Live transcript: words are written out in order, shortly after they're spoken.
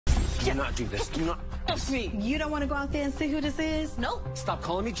Do not do this. Do not. You don't want to go out there and see who this is? Nope. Stop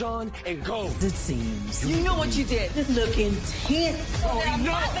calling me John and go. It seems. You know what you did. This look intense.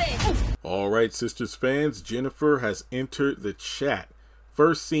 All right, Sistas fans, Jennifer has entered the chat.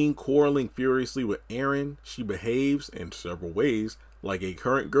 First seen quarreling furiously with Aaron, she behaves in several ways like a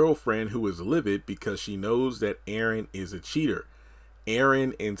current girlfriend who is livid because she knows that Aaron is a cheater.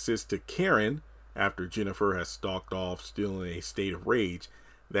 Aaron insists to Karen, after Jennifer has stalked off still in a state of rage,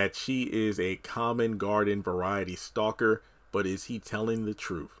 that she is a common garden variety stalker, but is he telling the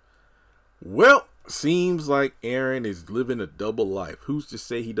truth? Well, seems like Aaron is living a double life. Who's to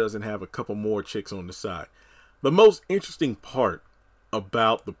say he doesn't have a couple more chicks on the side? The most interesting part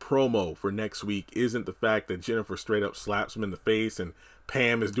about the promo for next week isn't the fact that Jennifer straight up slaps him in the face and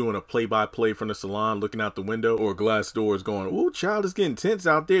Pam is doing a play-by-play from the salon looking out the window, or glass doors going, "Ooh, child, it's getting tense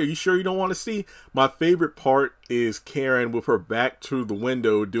out there. You sure you don't want to see?" My favorite part is Karen with her back to the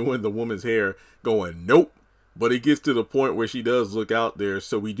window doing the woman's hair going, "Nope." But it gets to the point where she does look out there.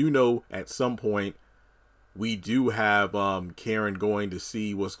 So we do know at some point we do have Karen going to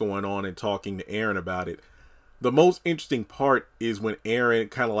see what's going on and talking to Aaron about it. The most interesting part is when Aaron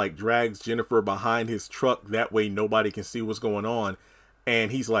kind of like drags Jennifer behind his truck. That way nobody can see what's going on.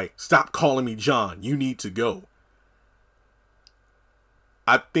 And he's like, "Stop calling me John. You need to go."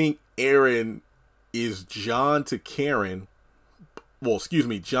 I think Aaron is John to Karen. Well, excuse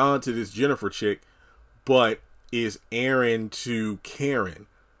me, John to this Jennifer chick, but is Aaron to Karen.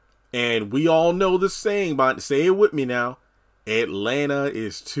 And we all know the saying, but say it with me now. Atlanta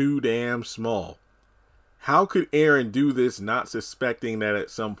is too damn small. How could Aaron do this not suspecting that at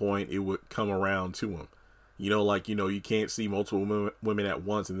some point it would come around to him? You can't see multiple women at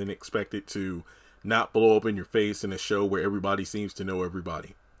once and then expect it to not blow up in your face in a show where everybody seems to know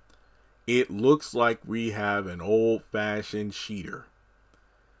everybody. It looks like we have an old-fashioned cheater.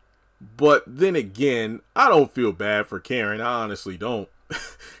 But then again, I don't feel bad for Karen. I honestly don't.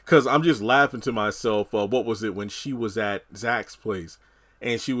 Because I'm just laughing to myself. What was it when she was at Zach's place?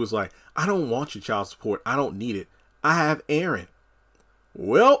 And she was like, "I don't want your child support. I don't need it. I have Aaron."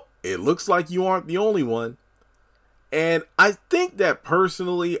 Well, it looks like you aren't the only one. And I think that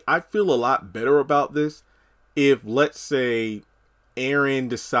personally, I feel a lot better about this if, let's say, Aaron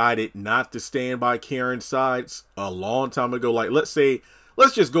decided not to stand by Karen's sides a long time ago. Like, let's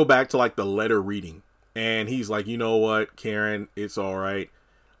just go back to like the letter reading. And he's like, "You know what, Karen, it's all right.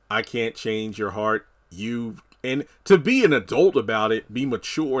 I can't change your heart. And to be an adult about it, be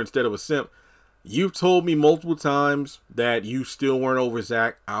mature instead of a simp. You've told me multiple times that you still weren't over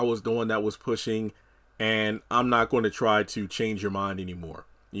Zach. I was the one that was pushing, and I'm not going to try to change your mind anymore.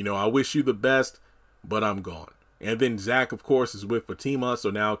 I wish you the best, but I'm gone." And then Zach, of course, is with Zatima, so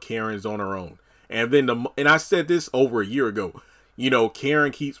now Karen's on her own. And then, and I said this over a year ago,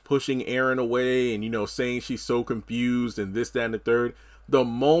 Karen keeps pushing Aaron away and, saying she's so confused and this, that, and the third. The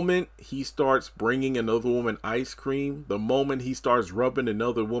moment he starts bringing another woman ice cream, the moment he starts rubbing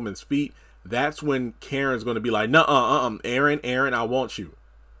another woman's feet, that's when Karen's going to be like, "Nuh-uh, Aaron, I want you."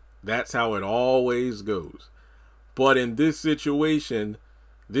 That's how it always goes. But in this situation,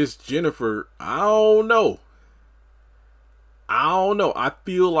 this Jennifer, I don't know. I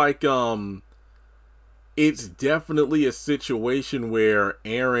feel like it's definitely a situation where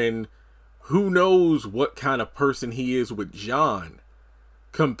Aaron, who knows what kind of person he is with John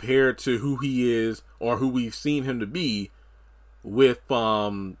compared to who he is or who we've seen him to be with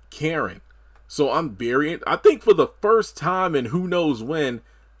Karen. So I think for the first time and who knows when,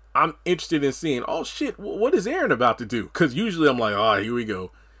 I'm interested in seeing, oh shit, what is Aaron about to do? Because usually I'm like, oh, here we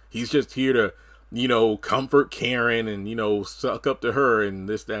go. He's just here to, comfort Karen and, suck up to her and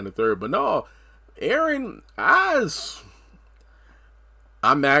this, that, and the third. But no, Aaron, I'm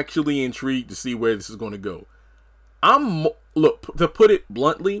actually intrigued to see where this is going to go. Look, to put it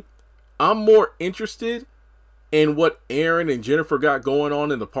bluntly, I'm more interested in what Aaron and Jennifer got going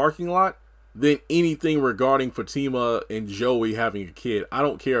on in the parking lot than anything regarding Zatima and Joey having a kid. I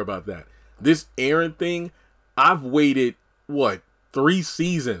don't care about that. This Aaron thing, I've waited, 3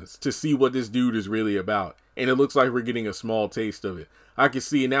 seasons to see what this dude is really about. And it looks like we're getting a small taste of it. I can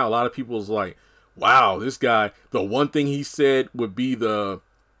see it now. A lot of people's like, wow, this guy, the one thing he said would be the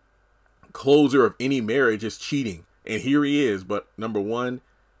closer of any marriage is cheating. And here he is. But number one,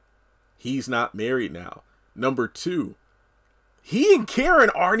 he's not married now. Number two, he and Karen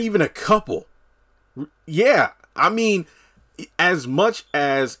aren't even a couple. Yeah, I mean, as much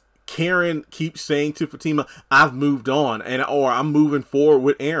as Karen keeps saying to Zatima, "I've moved on," or "I'm moving forward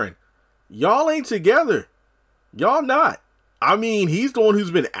with Aaron," y'all ain't together. Y'all not. I mean, he's the one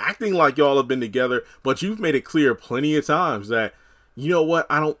who's been acting like y'all have been together, but you've made it clear plenty of times that you know what,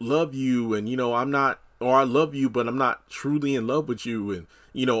 I don't love you, and, you know, I'm not, or I love you, but I'm not truly in love with you, and,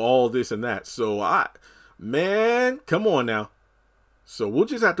 you know, all this and that. So man, come on now. So we'll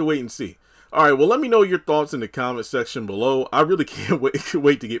just have to wait and see. All right, well, let me know your thoughts in the comment section below. I really can't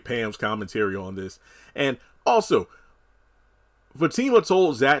wait to get Pam's commentary on this. And also, Zatima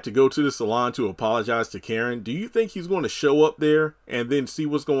told Zach to go to the salon to apologize to Karen. Do you think he's going to show up there and then see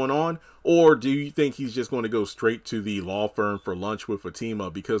what's going on? Or do you think he's just going to go straight to the law firm for lunch with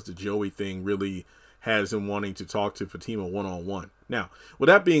Zatima because the Joey thing really has him wanting to talk to Zatima one-on-one? Now, with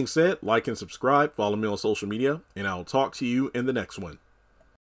that being said, like and subscribe, follow me on social media, and I'll talk to you in the next one.